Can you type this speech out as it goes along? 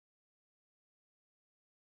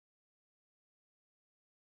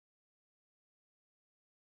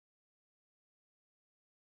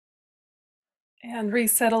And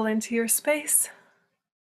resettle into your space.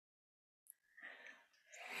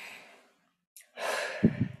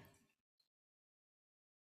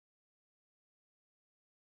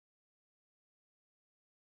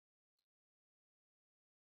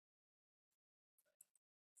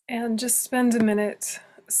 And just spend a minute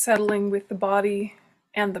settling with the body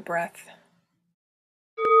and the breath.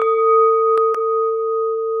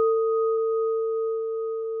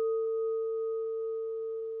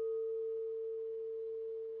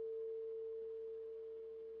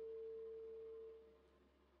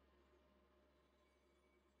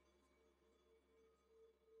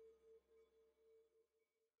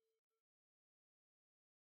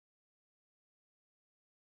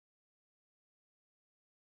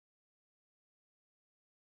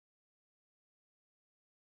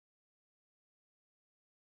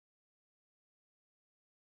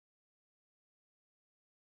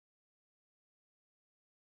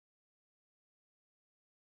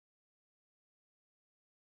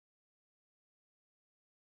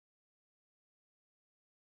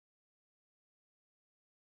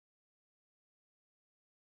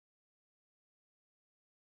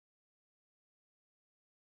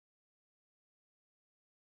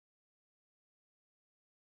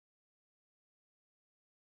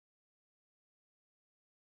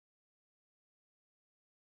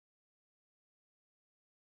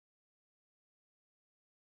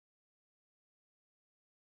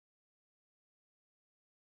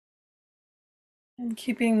 And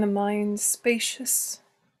keeping the mind spacious,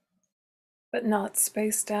 but not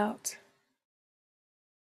spaced out.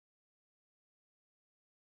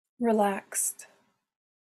 Relaxed,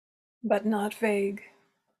 but not vague.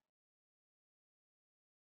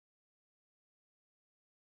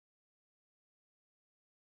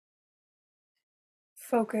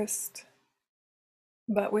 Focused,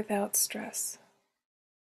 but without stress.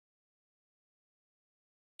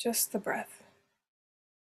 Just the breath.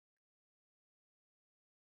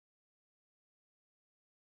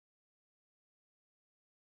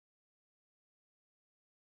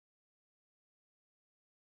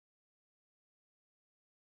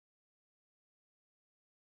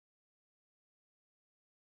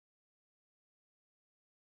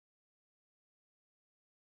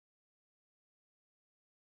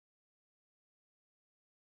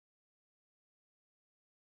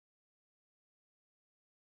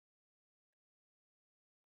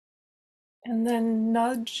 And then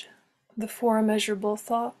nudge the four immeasurable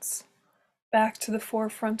thoughts back to the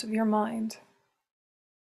forefront of your mind.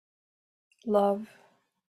 Love,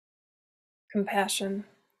 compassion,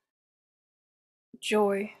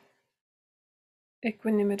 joy,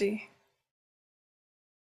 equanimity.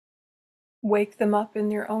 Wake them up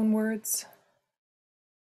in your own words.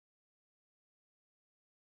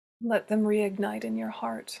 Let them reignite in your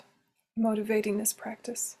heart, motivating this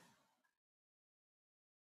practice.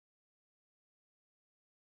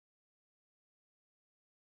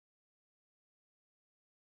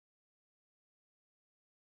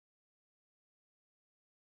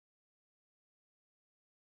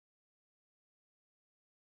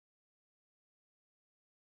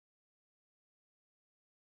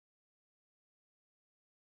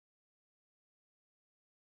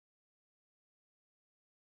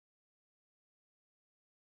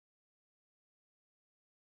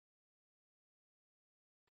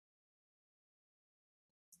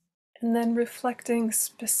 And then reflecting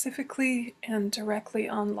specifically and directly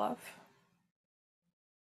on love.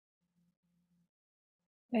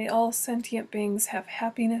 May all sentient beings have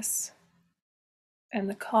happiness and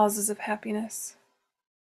the causes of happiness.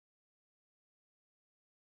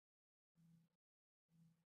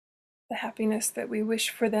 The happiness that we wish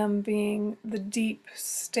for them being the deep,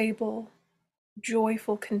 stable,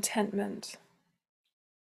 joyful contentment,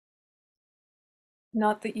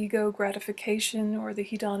 not the ego gratification or the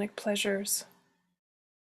hedonic pleasures.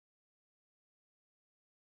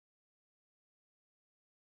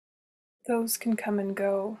 Those can come and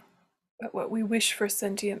go, but what we wish for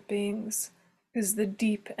sentient beings is the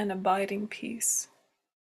deep and abiding peace,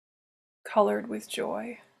 colored with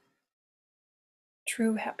joy,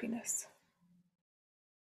 true happiness.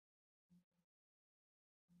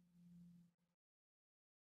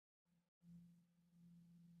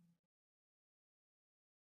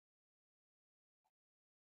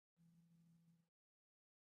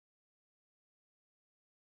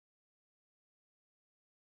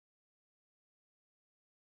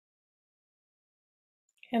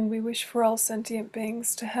 And we wish for all sentient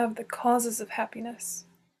beings to have the causes of happiness.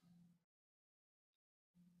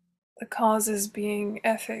 The causes being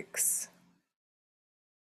ethics,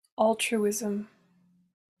 altruism,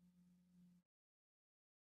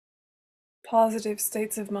 positive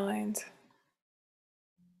states of mind,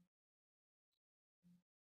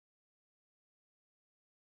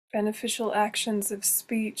 beneficial actions of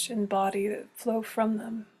speech and body that flow from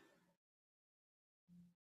them.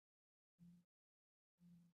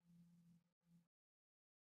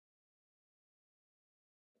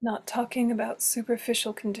 Not talking about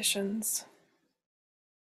superficial conditions,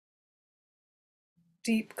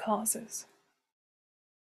 deep causes.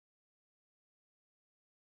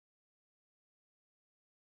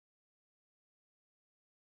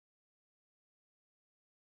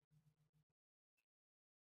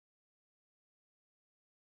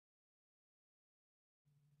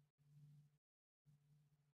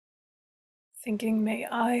 Thinking, may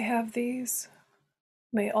I have these?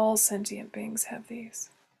 May all sentient beings have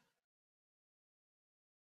these.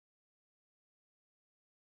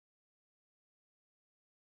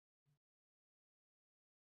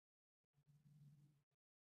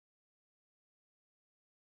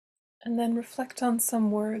 And then reflect on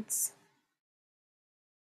some words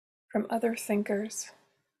from other thinkers.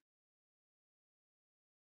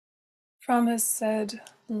 Fromm has said,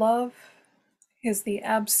 love is the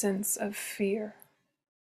absence of fear.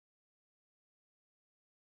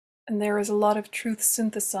 And there is a lot of truth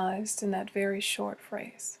synthesized in that very short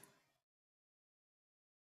phrase.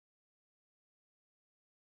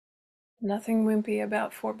 Nothing wimpy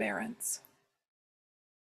about forbearance.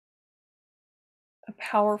 A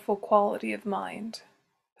powerful quality of mind,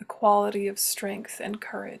 a quality of strength and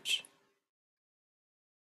courage.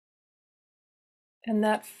 And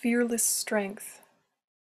that fearless strength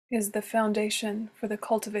is the foundation for the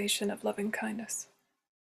cultivation of loving kindness.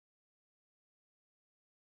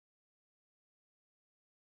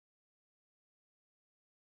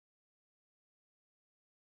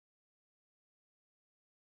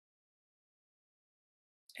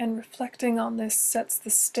 And reflecting on this sets the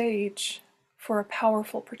stage for a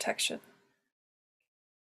powerful protection.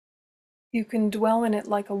 You can dwell in it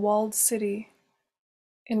like a walled city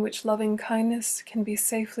in which loving kindness can be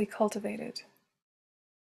safely cultivated.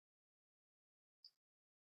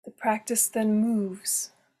 The practice then moves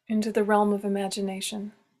into the realm of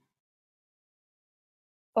imagination,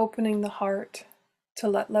 opening the heart to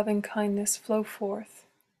let loving kindness flow forth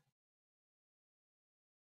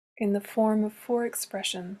in the form of 4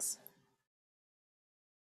 expressions,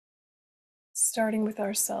 starting with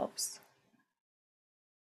ourselves.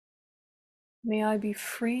 May I be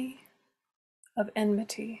free of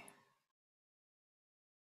enmity.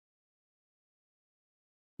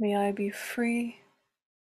 May I be free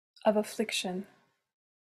of affliction.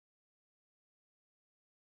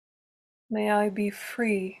 May I be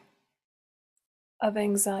free of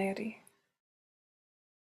anxiety.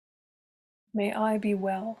 May I be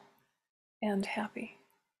well and happy.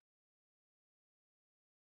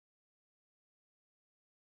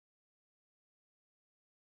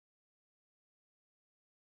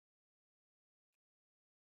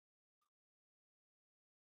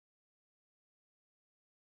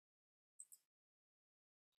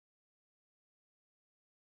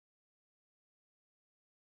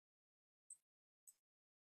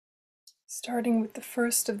 Starting with the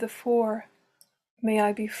first of the 4, may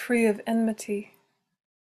I be free of enmity,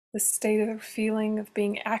 the state or feeling of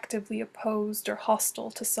being actively opposed or hostile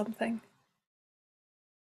to something.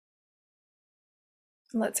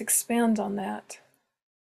 And let's expand on that.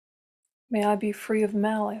 May I be free of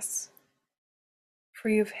malice,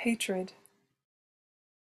 free of hatred,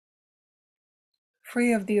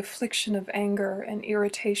 free of the affliction of anger and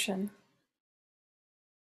irritation,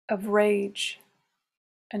 of rage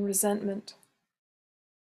and resentment.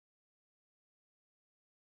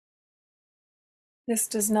 This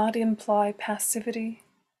does not imply passivity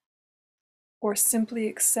or simply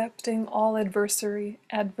accepting all adversity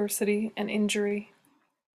and injury.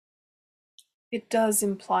 It does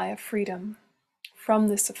imply a freedom from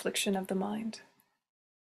this affliction of the mind.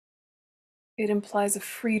 It implies a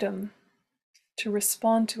freedom to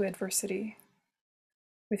respond to adversity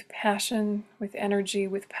with passion, with energy,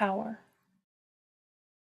 with power,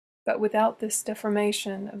 but without this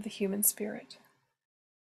deformation of the human spirit.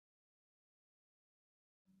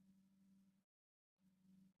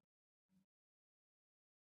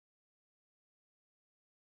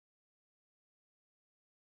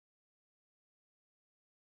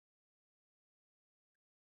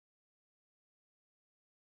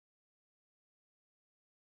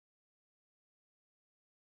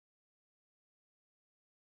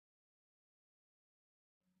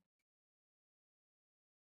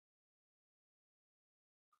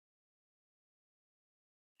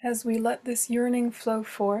 As we let this yearning flow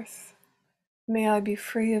forth, may I be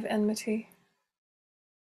free of enmity.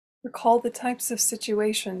 Recall the types of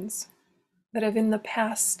situations that have in the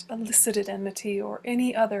past elicited enmity or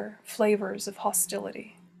any other flavors of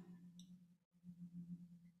hostility.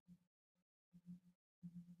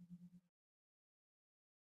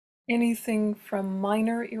 Anything from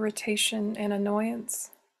minor irritation and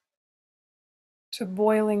annoyance to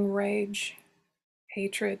boiling rage,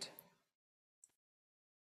 hatred.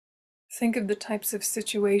 Think of the types of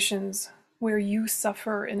situations where you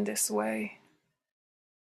suffer in this way,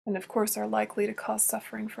 and of course are likely to cause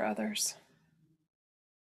suffering for others.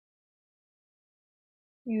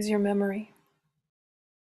 Use your memory.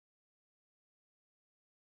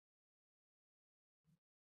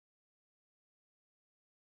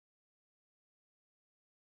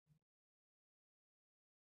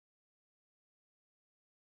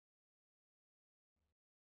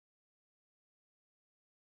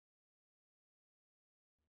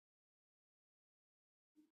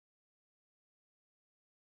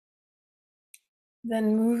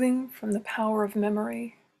 Then moving from the power of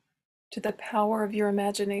memory to the power of your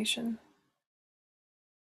imagination,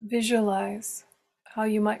 visualize how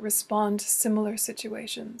you might respond to similar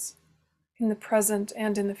situations in the present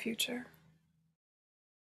and in the future.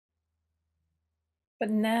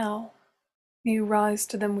 But now you rise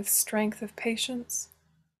to them with strength of patience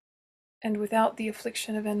and without the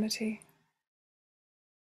affliction of enmity.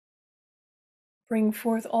 Bring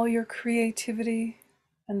forth all your creativity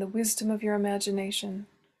and the wisdom of your imagination,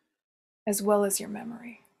 as well as your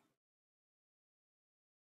memory.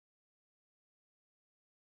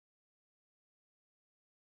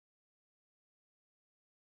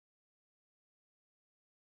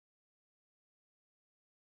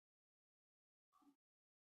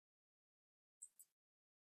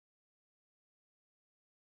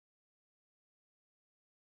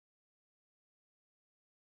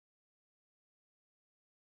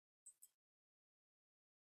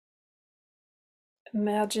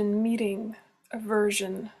 Imagine meeting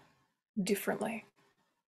aversion differently,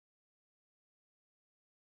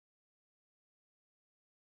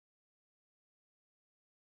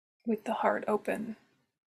 with the heart open.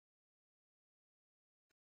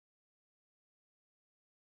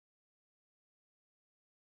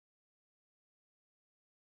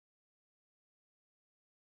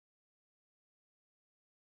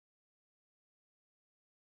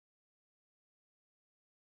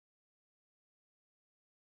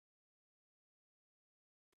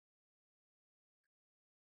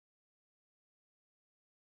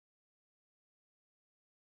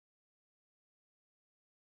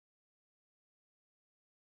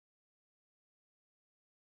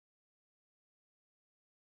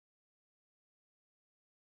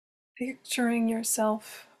 Picturing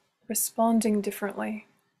yourself responding differently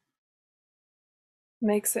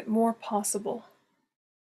makes it more possible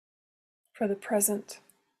for the present,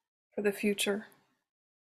 for the future.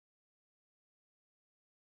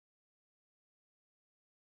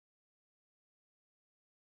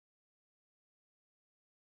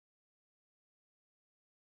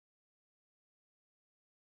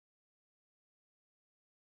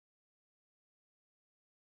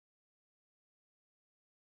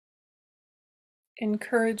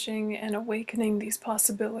 Encouraging and awakening these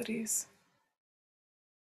possibilities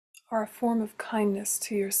are a form of kindness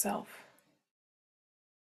to yourself,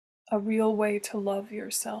 a real way to love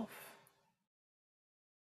yourself,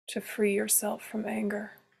 to free yourself from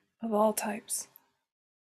anger of all types.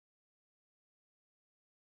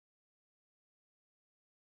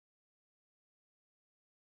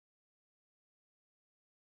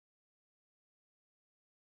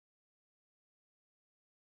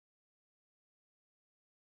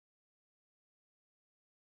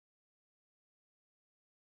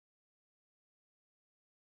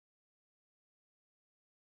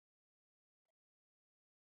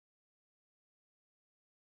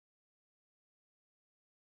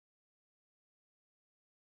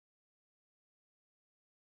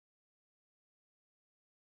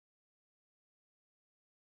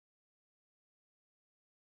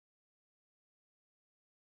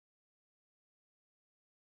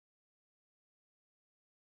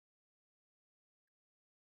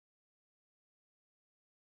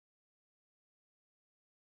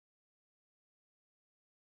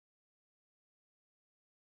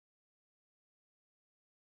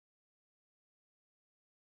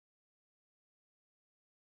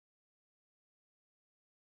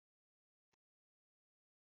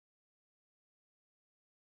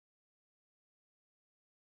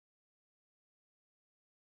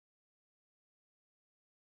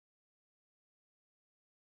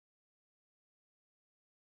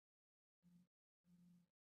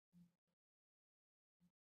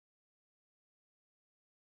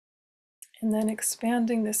 And then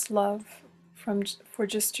expanding this love for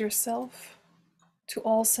just yourself to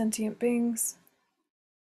all sentient beings.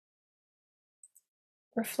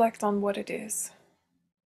 Reflect on what it is.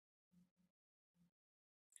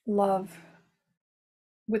 Love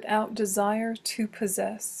without desire to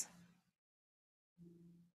possess,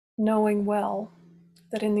 knowing well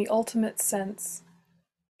that in the ultimate sense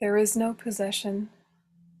there is no possession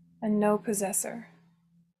and no possessor.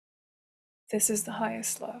 This is the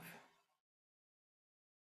highest love.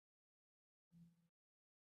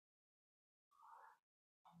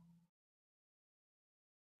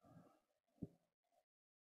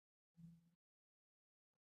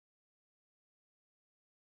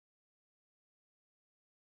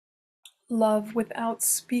 Love without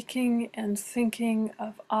speaking and thinking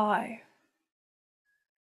of I,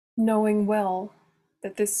 knowing well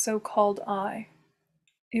that this so-called I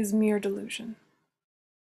is mere delusion.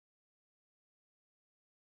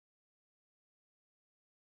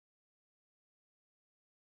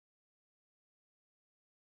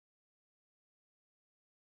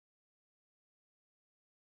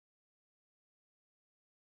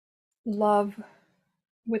 Love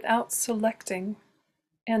without selecting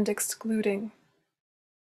and excluding,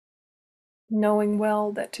 knowing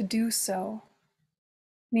well that to do so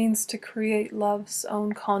means to create love's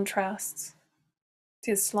own contrasts,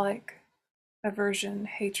 dislike, aversion,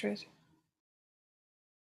 hatred.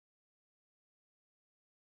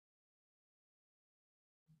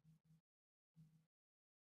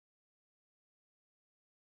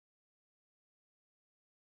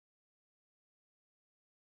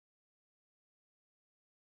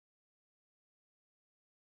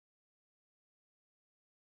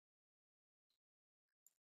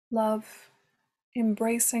 Love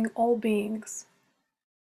embracing all beings,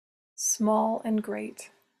 small and great,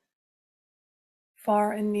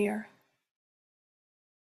 far and near,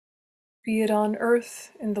 be it on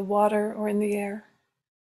earth, in the water, or in the air.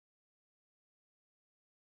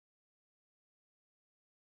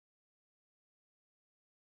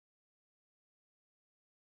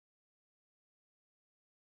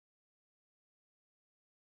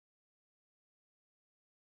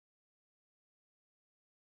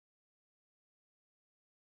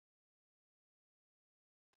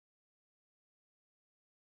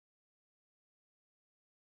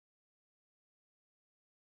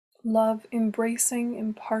 Love embracing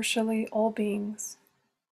impartially all beings,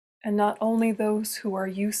 and not only those who are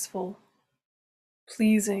useful,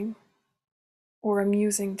 pleasing, or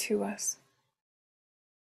amusing to us.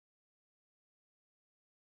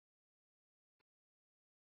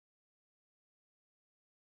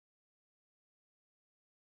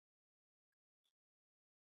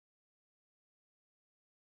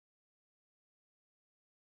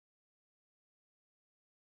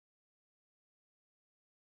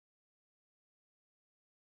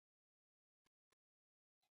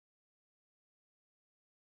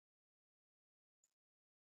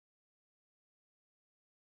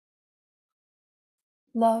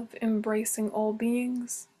 Love embracing all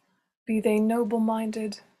beings, be they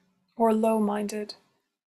noble-minded or low-minded,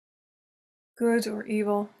 good or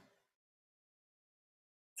evil.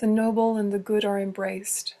 The noble and the good are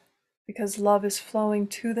embraced because love is flowing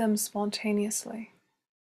to them spontaneously.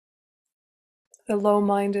 The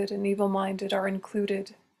low-minded and evil-minded are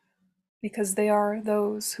included because they are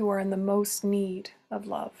those who are in the most need of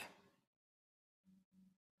love.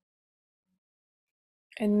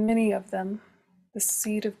 And many of them, the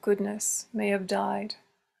seed of goodness, may have died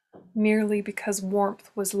merely because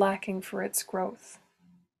warmth was lacking for its growth,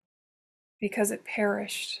 because it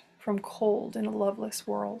perished from cold in a loveless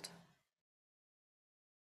world.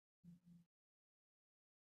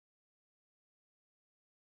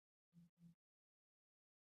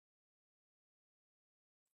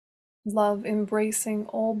 Love embracing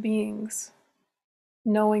all beings,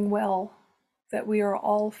 knowing well that we are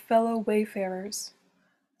all fellow wayfarers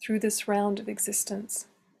through this round of existence,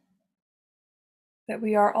 that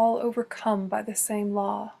we are all overcome by the same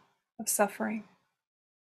law of suffering.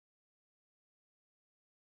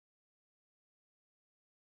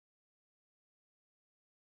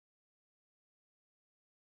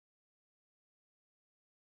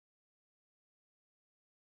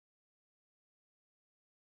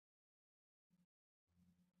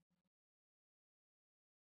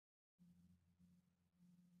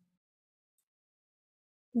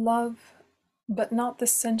 Love, but not the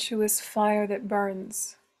sensuous fire that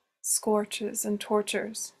burns, scorches, and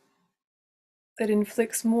tortures, that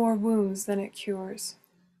inflicts more wounds than it cures,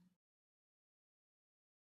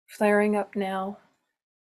 flaring up now,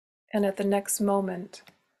 and at the next moment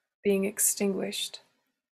being extinguished,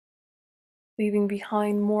 leaving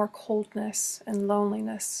behind more coldness and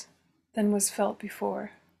loneliness than was felt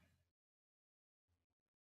before.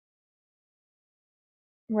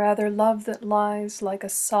 Rather, love that lies like a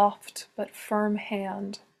soft but firm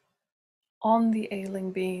hand on the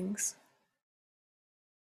ailing beings,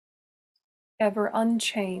 ever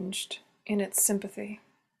unchanged in its sympathy,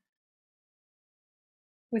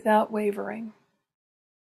 without wavering,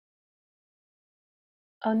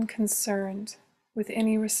 unconcerned with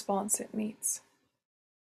any response it meets.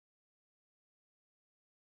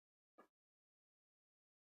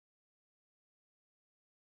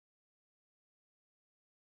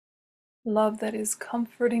 Love that is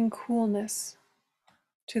comforting coolness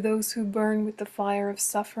to those who burn with the fire of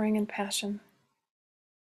suffering and passion,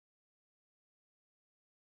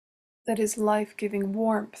 that is life-giving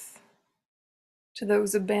warmth to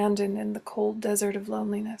those abandoned in the cold desert of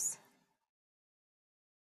loneliness,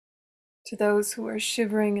 to those who are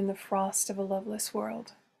shivering in the frost of a loveless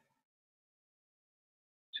world,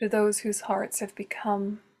 to those whose hearts have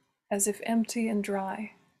become as if empty and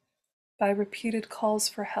dry by repeated calls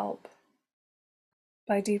for help,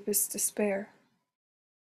 by deepest despair.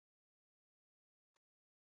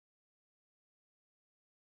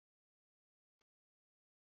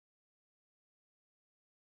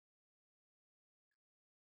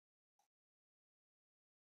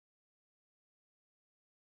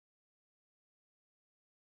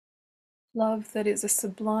 Love that is a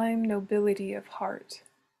sublime nobility of heart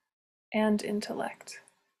and intellect,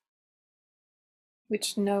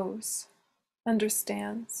 which knows,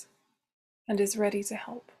 understands, and is ready to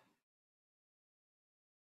help.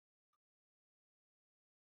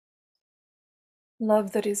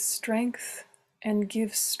 Love that is strength and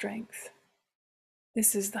gives strength.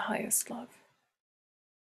 This is the highest love.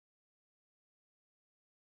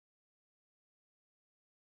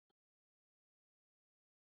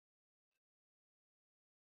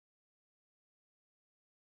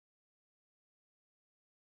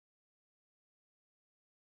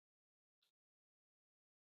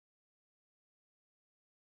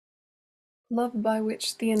 Love by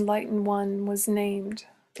which the enlightened one was named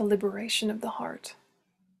the liberation of the heart,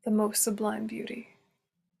 the most sublime beauty.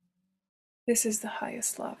 This is the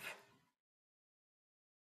highest love.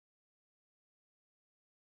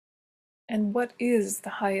 And what is the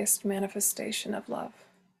highest manifestation of love?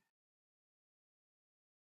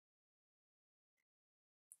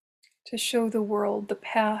 To show the world the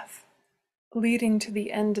path leading to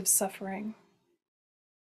the end of suffering,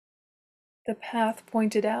 the path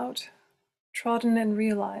pointed out, trodden and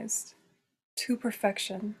realized to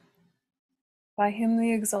perfection by him,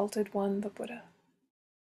 the exalted one, the Buddha.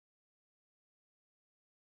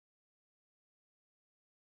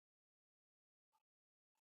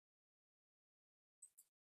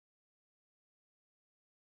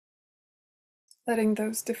 Letting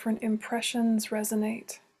those different impressions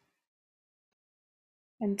resonate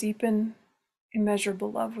and deepen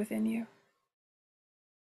immeasurable love within you.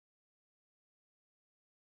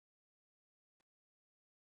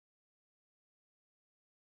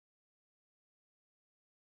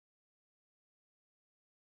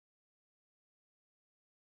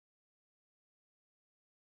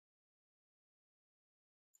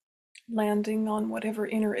 Landing on whatever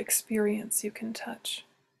inner experience you can touch.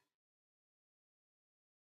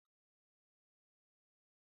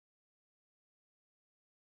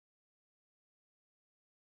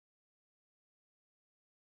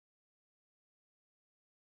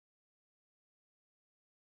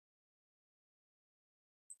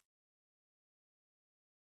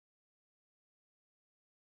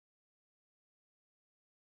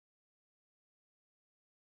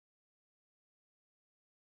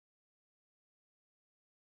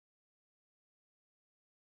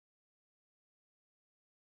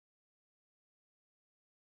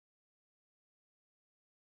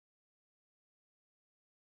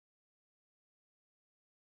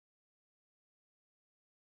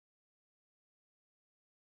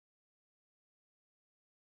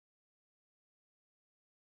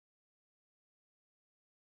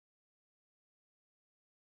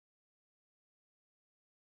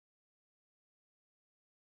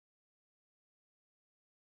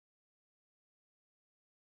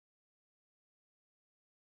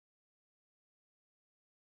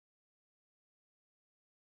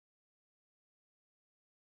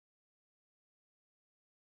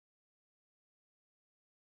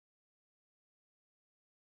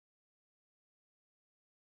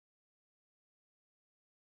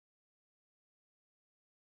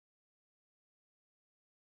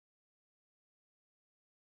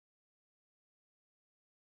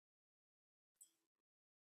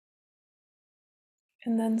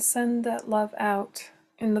 And then send that love out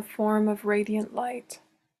in the form of radiant light,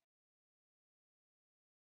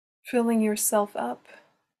 filling yourself up.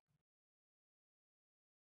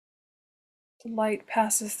 The light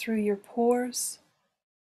passes through your pores,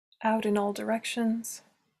 out in all directions,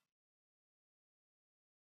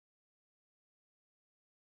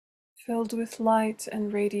 filled with light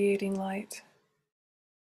and radiating light,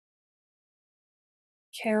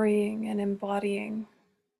 carrying and embodying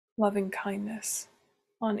loving kindness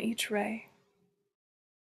on each ray.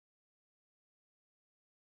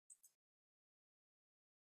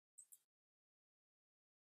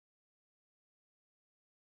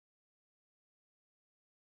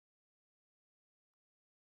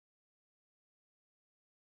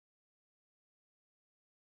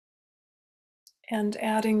 And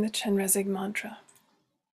adding the Chenrezig mantra.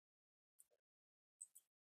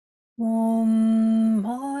 Om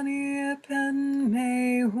Mani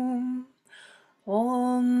Padme Hum.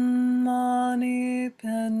 Om Mani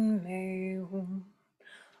Padme Hum.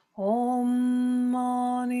 Om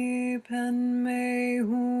Mani Padme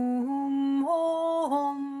Hum.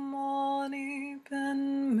 Om Mani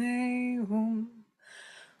Padme Hum.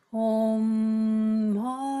 Om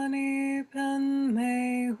Mani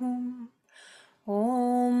Padme Hum.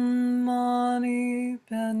 Om Mani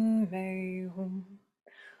Padme Hum.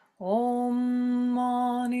 Om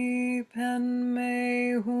Mani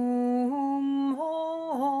Padme Hum.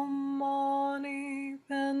 Om Mani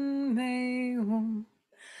Padme Hum.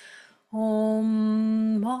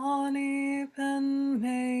 Om Mani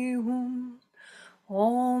Padme Hum.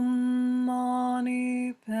 Om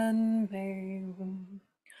Mani Padme Hum.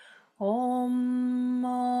 Om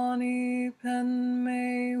Mani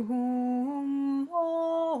Padme Hum.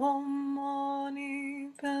 Om Mani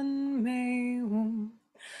Padme Hum.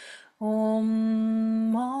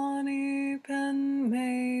 Om Mani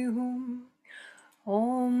Padme Hum.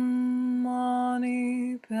 Om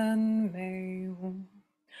Mani Padme Hum.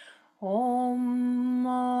 Om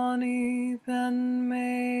Mani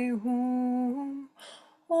Padme Hum.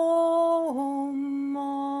 Om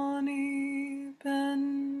Mani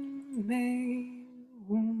Padme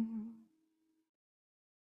Hum.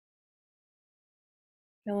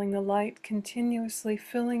 Feeling the light continuously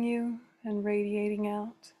filling you and radiating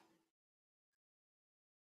out.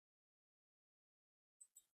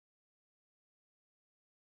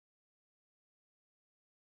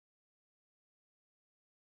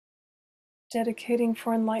 Dedicating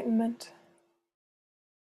for enlightenment.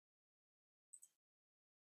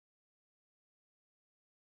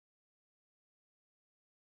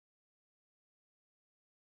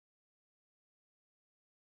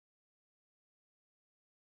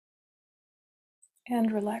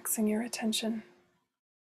 And relaxing your attention.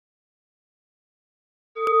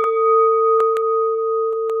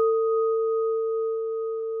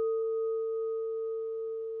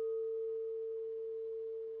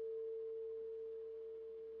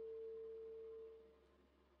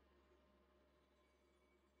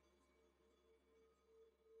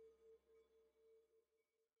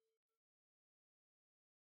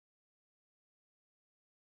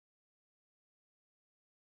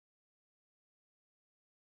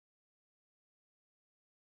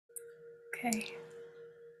 Okay.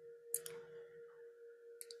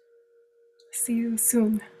 See you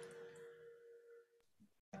soon.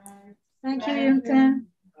 Thank you, Yönten.